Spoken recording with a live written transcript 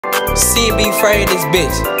CMB LILFRA in this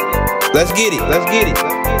bitch. Let's get it. Let's get it.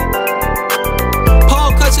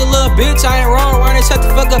 Paul, cut your little bitch. I ain't wrong. Running, shut the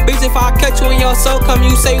fuck up, bitch. If I catch you in your soul, come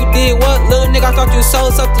you say you did what? Little nigga, I thought you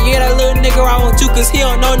sold something. Yeah, that little nigga I want you cause he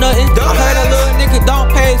don't know nothing. I heard that little nigga don't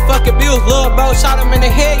pay his fucking bills. Little bro shot him in the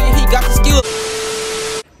head and he got the skills.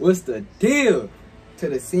 What's the deal? To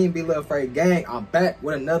the CMB LILFRA gang, I'm back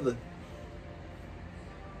with another.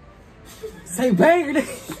 Say banger.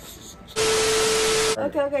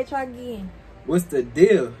 Okay, try again. What's the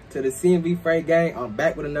deal? To the CMB LILFRA gang, I'm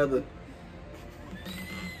back with another.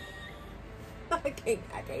 I can't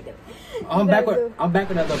do it. I'm back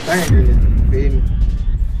with another banger. You feel me?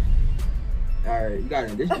 Alright, you got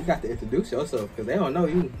to introduce yourself because they don't know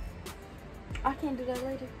you. I can't do that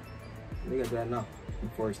later. We gotta do that now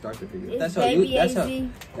before we start the video. It's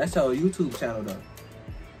That's our AZ. YouTube channel though.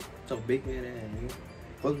 So big head ass nigga.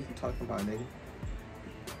 What was you talking about, nigga?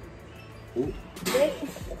 Ooh.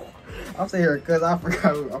 I'm saying here because I forgot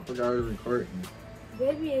I was recording.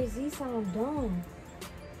 Baby AZ sound dumb.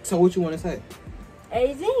 So what you want to say?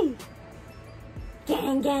 AZ.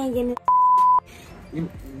 Gang in it.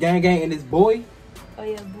 Gang and this boy? Oh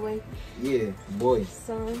yeah, boy. Yeah, boy.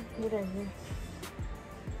 Son, whatever.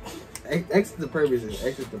 Exit the purposes.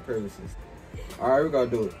 Alright, we're gonna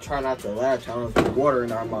do it. Try not to laugh, challenge with water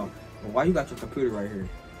in our mouth. But why you got your computer right here?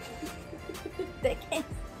 They can't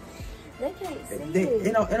see it.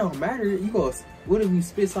 It don't matter. You go. What if you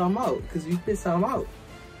spit something out? Cause you spit something out.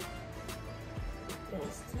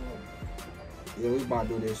 That's tough. Yeah, we about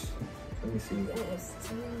to do this. Let me see. That's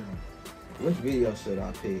tough. Which video should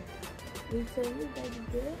I pick? You tell me, baby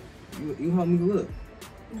girl. You help me look.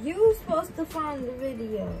 You supposed to find the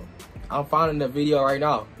video. I'm finding the video right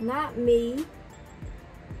now. Not me.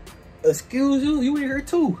 Excuse you? You in here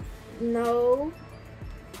too? No.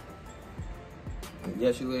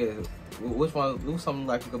 Yes, you is. Which one? Do something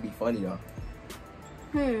like it could be funny though.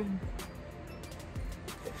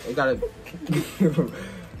 It gotta.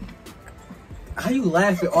 How you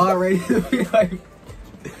laughing already? Like,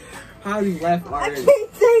 how you laughing already? I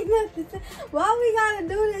can't take nothing. Why we gotta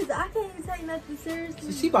do this? I can't take nothing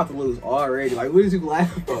seriously. She about to lose already. Like, what is you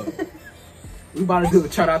laughing for? We about to do a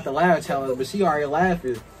try not to laugh challenge, but she already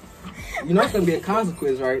laughing. You know it's gonna be a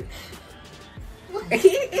consequence, right?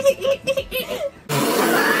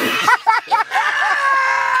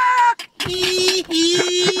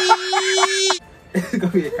 It's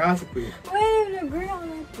gonna be a consequence. We didn't even agree on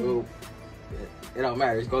that. Well, it don't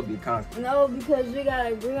matter. It's gonna be a consequence. No, because we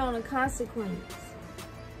gotta agree on a consequence.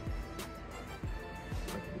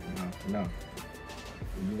 No.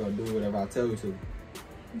 You gonna do whatever I tell you to.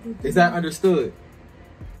 Is that understood?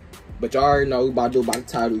 But y'all already know we about to do about the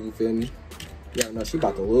title, you feel me? Y'all know she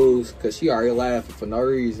about to lose because she already laughing for no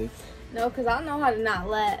reason. No, because I know how to not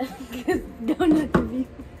laugh. Don't have to be.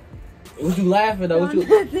 What you laughing though? Don't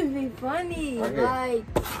have to be funny. Right, like.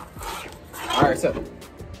 Alright, so.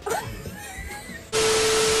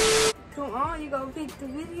 Come on, you gonna pick the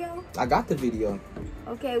video? I got the video.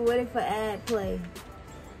 Okay, what if an ad play?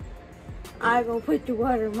 I gonna put the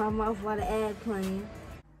water in my mouth while the ad playing.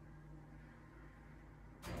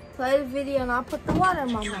 Play the video and I'll put the water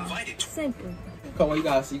in my mouth. Simple. Come on, you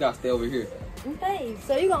gotta stay over here. Okay,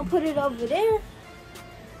 so you gonna put it over there?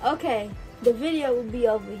 Okay, the video will be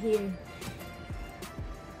over here.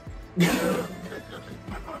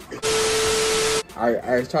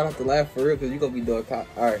 Alright, try not to laugh for real because you gonna be doing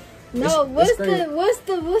alright. No, what's the thing?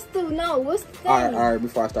 Alright,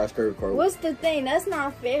 before I start screen recording. What's the thing? That's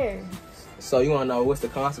not fair. So you wanna know what's the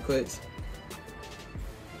consequence?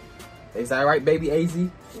 Is that right, baby AZ?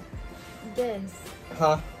 Yes.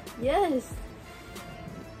 Huh? Yes.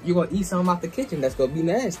 You gonna eat something out the kitchen that's gonna be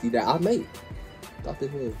nasty that I made. Thought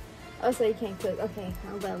this was. Oh, so you can't cook. Okay,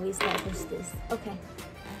 I'm glad we established this. Okay,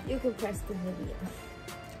 you can press the video.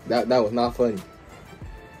 That was not funny.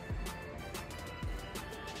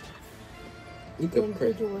 You I could didn't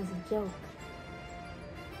press. think it was a joke.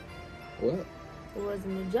 What? It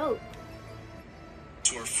wasn't a joke.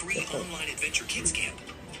 To our free online adventure kids camp.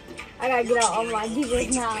 I gotta get out all my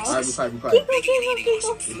divas now. Alright, be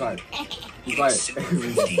quiet. Be quiet.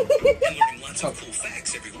 Lots of cool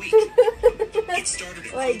facts every week. Get started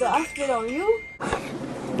at Wait, do I spit on you?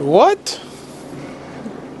 What?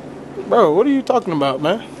 Bro, what are you talking about,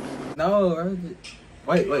 man? No,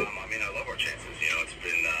 wait. I mean, I love our chances. You know, it's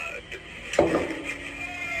been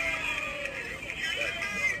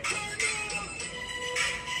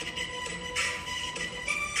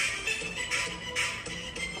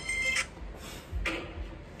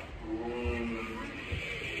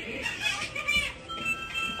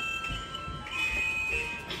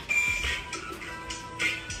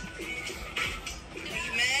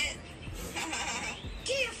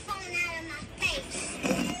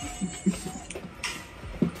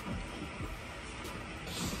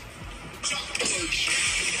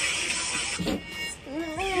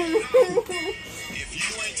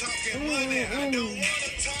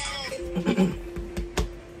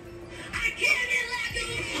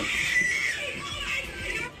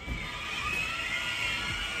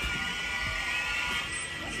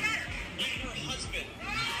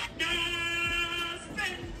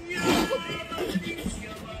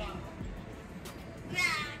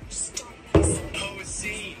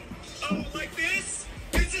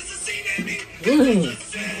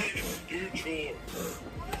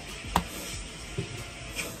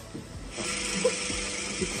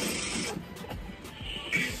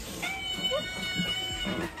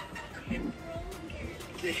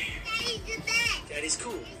Daddy's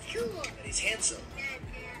cool. He's cool. Daddy's handsome.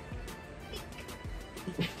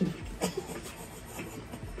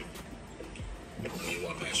 You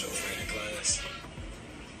walk past your friend in class.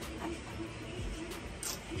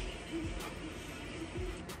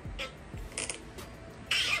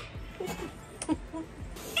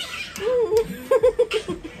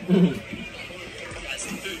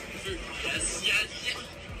 Yes, yes, yes.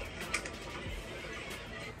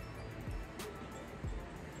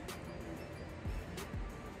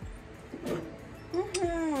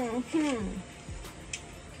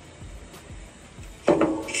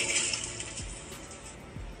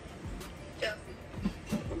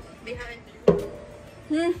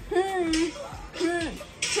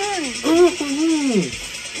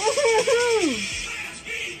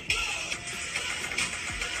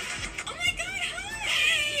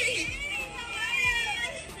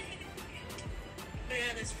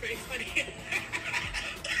 That's pretty funny.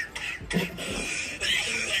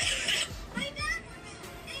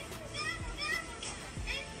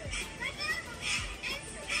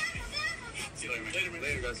 See you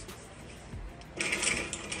later, guys.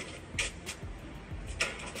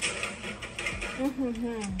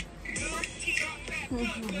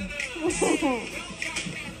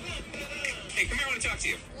 Hey, come here, I want to talk to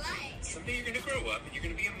you. What? Someday you're gonna grow up and you're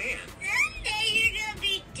gonna be a man. Someday you're gonna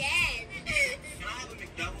be dead. Can I have a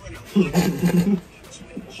McDouble and a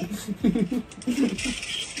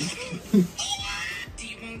Do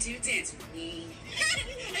you want to dance with me?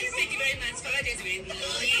 Thank you very much for dancing with me.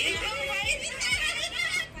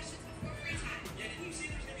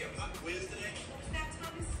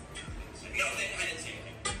 No, I didn't see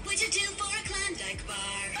anything. What'd you do for a Klondike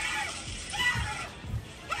bar?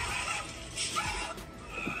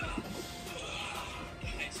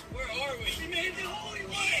 Guys, where are we? We made it to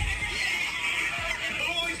Hollywood!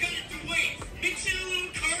 Oh, he's got to do weight. Mix in a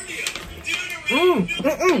little cardio. Do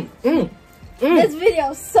it This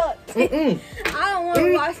video sucks. I don't want to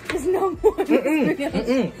watch this no more. This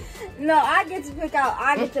video. No, I get to pick out.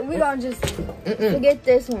 We gonna just forget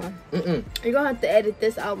this one. You're gonna have to edit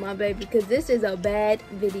this out, my baby, because this is a bad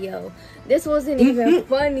video. This wasn't even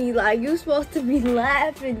funny. Like, you supposed to be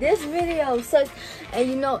laughing. This video sucks, and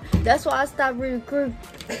you know that's why I stopped recording.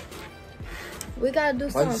 We gotta do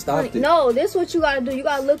something funny. No, this is what you gotta do. You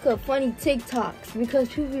gotta look up funny TikToks because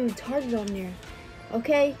people be retarded on there.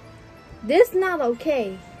 Okay, this not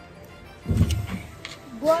okay.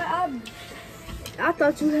 Boy, I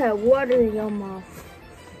thought you had water in your mouth.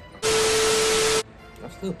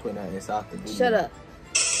 I'm still putting that inside the video. Shut up.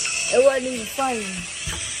 It wasn't even funny.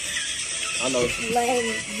 I know.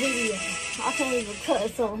 Lame video. I can't even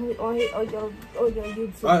cuss on your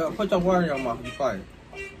YouTube. Alright, put your water in your mouth. You fired.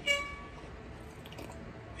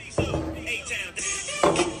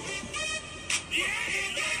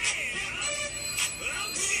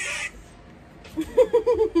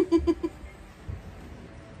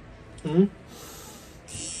 Hmm?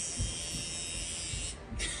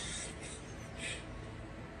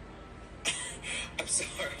 I'm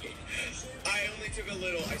sorry. I only took a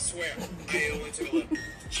little, I swear. I only took a little.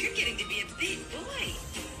 You're getting to be a big boy.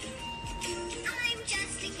 I'm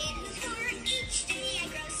just a kid who's 4. Each day I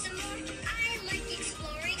grow some more. I like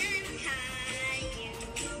exploring. I'm Caillou.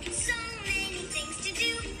 So many things to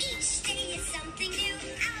do. Each day is something new.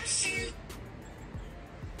 I'll shoot.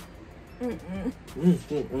 Can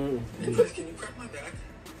you crack my back?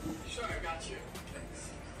 Sure, I got you.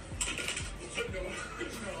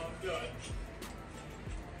 No, I'm done.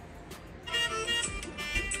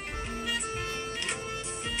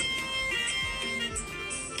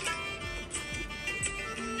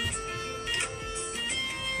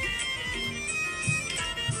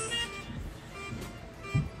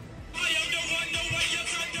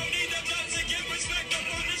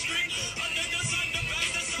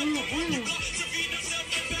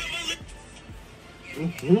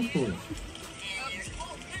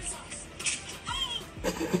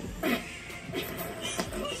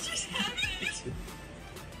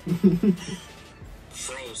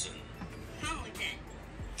 Frozen.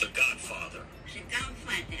 The Godfather. The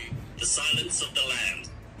Godfather. The silence of the land.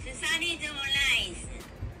 Society demoralized.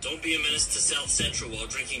 Don't be a menace to South Central while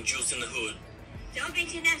drinking juice in the hood. Don't be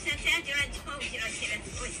too nice to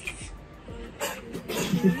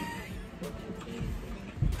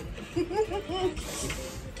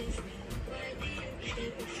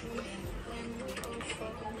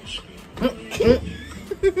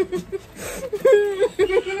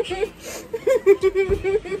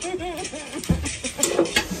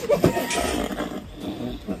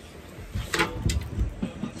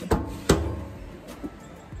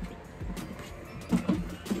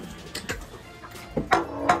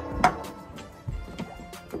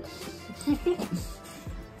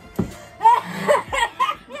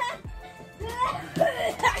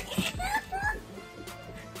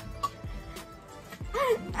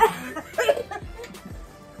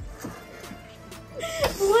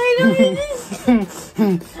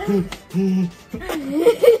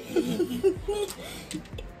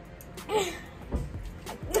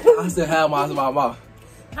I still have mine in my mouth.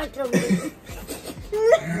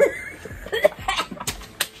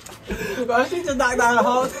 Bro, she just knocked down the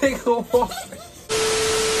whole thing of water.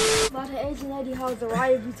 About the Asian lady, how's the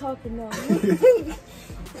riot be talking now?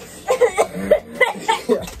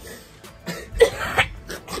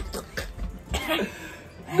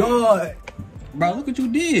 God. Bro, look what you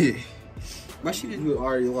did. Bro, she didn't. You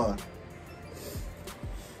already lost.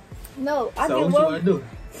 No, I So get what you one. want to do?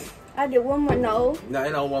 I get one more. No, No,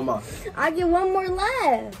 ain't no one more. I get one more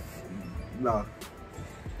laugh. No.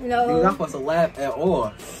 You're No, not supposed to laugh at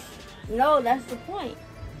all. no, that's the point.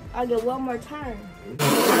 I get one more turn.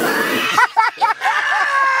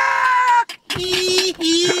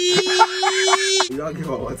 You don't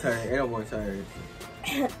give up one turn. Ain't one turn.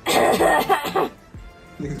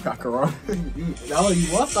 Niggas got corona. No,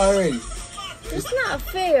 you lost already. It's not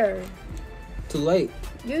fair. Too late.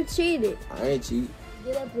 You cheated. I ain't cheat.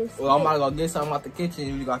 Get up this. Well, I'm about to go get something out the kitchen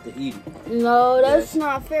and you got to eat it. No, that's Yes.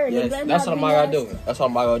 not fair. You Yes, better that's not what I'm be about to nasty. do. That's what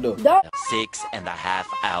I'm about to do. Don't. 6.5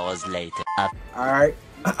 hours later. Alright.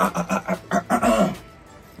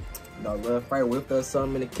 No, little Frank whipped us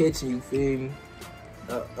something in the kitchen, you feel me?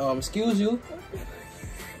 Excuse you.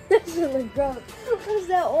 That shit look gross. What's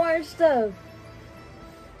that orange stuff?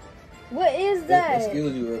 What is that?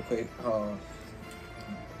 Excuse you real quick.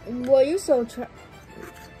 Boy, you so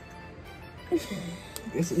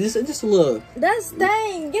It's just a little. That's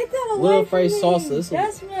stain. Get that away Little from French me. salsa.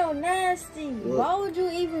 That smell nasty. Look. Why would you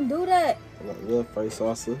even do that? Little French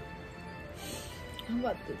salsa. I'm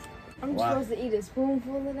Why? supposed to eat a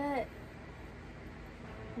spoonful of that.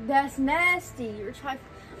 That's nasty. You're trying.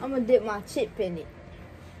 I'm gonna dip my chip in it.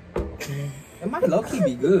 It might low key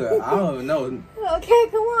be good. I don't know. Okay,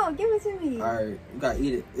 come on, give it to me. Alright, you gotta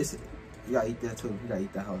eat it. You gotta eat that too. You gotta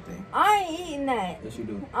eat that whole thing. I ain't eating that. Yes, you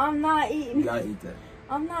do. I'm not You eating. gotta eat that.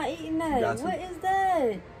 I'm not eating You that. got to. What is that?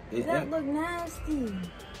 It- That it- look nasty.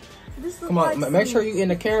 This look Come on, like make some- sure you in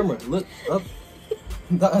the camera. Look up.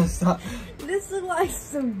 No, stop. This look like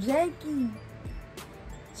some janky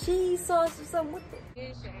cheese sauce or something. What the?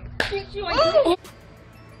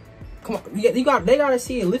 Come on, they gotta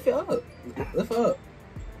see it. Lift it up. Lift it up.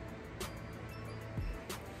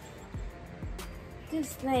 This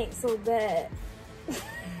stinks so bad.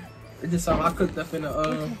 It's just something I cooked up in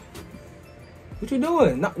the What you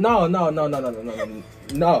doing? No.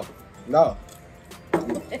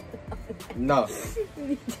 No.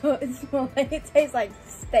 It smells like it tastes like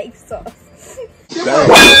steak sauce.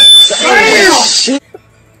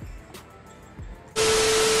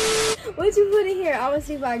 What you put in here? I want to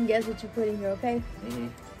see if I can guess what you put in here. Okay.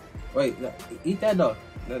 Wait, no, eat that though.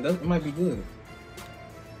 That might be good.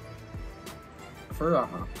 For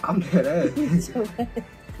real, I'm dead ass.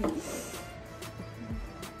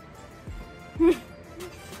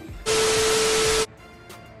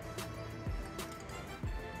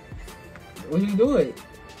 What you doing?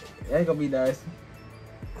 That ain't gonna be nice.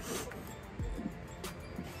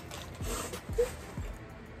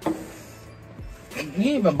 You didn't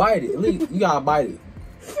even bite it. At least you gotta bite it.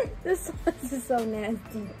 This sauce is so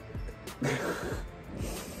nasty.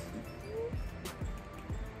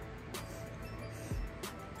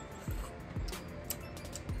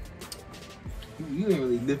 You ain't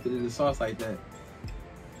really dip it in the sauce like that.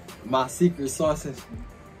 My secret sauce is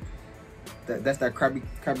that's that Krabby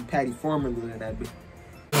Patty formula in that bitch.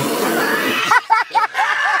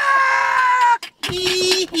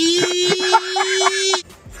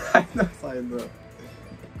 I know it's like, bro.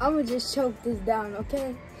 I'm gonna just choke this down,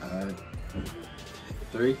 okay? Alright.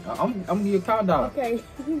 3. I'm gonna give you a countdown. Okay,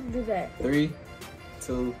 do that. 3,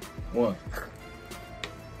 2, 1.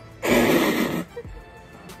 It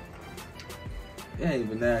ain't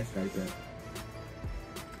even nasty like that.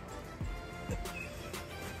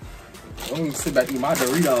 I'm gonna sit back and eat my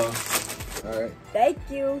Doritos. Alright. Thank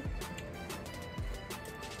you.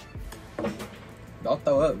 Don't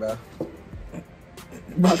throw up, bro.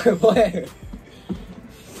 Bro, quit playing.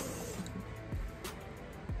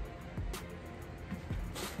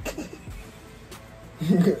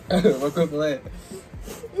 Bro, quit playing.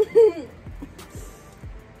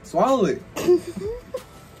 Swallow it.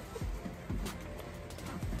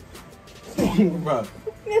 Bro.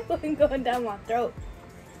 It wasn't going down my throat.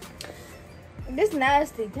 This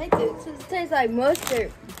nasty. Take it. It tastes like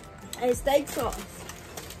mustard and steak sauce.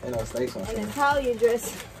 Ain't no steak sauce And in there. Italian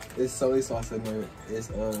dressing. It's soy sauce in there. It's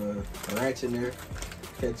ranch in there.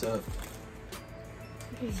 Ketchup.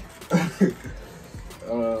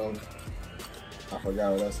 I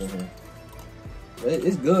forgot what else in here. But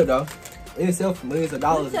it's good though. It didn't sell for millions of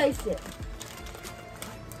dollars. Let's taste it.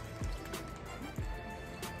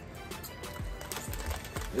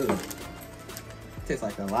 Ew. Tastes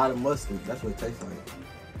like a lot of mustard. That's what it tastes like.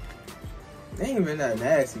 It ain't even that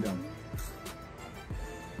nasty though.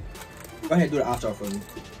 Go ahead and do the outro for me.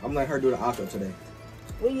 I'm letting her do the outro today.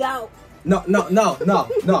 We out. No,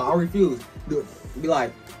 I refuse. Do it. Be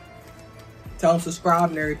like, tell them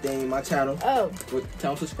subscribe and everything, my channel. Oh.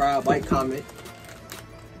 Tell them subscribe, like, comment.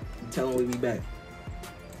 And tell them we'll be back.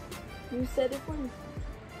 You said it for me.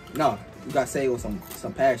 No, you gotta say it with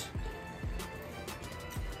some passion.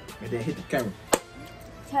 And then hit the camera.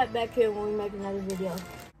 Tap back here when we make another video.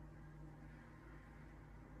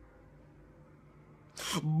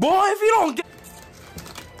 Boy, if you don't get...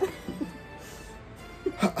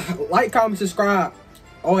 Like, comment, subscribe.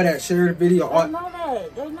 All that, share the video. They know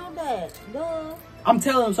that. They know that. Duh. I'm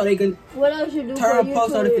telling them so they can What else you do? turn on for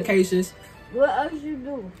post YouTube? notifications. What else you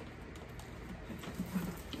do?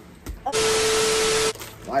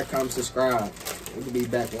 Like, comment, subscribe. We'll be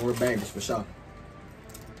back when we're bangers for sure.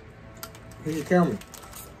 Hit your camera.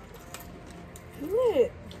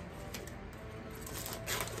 What?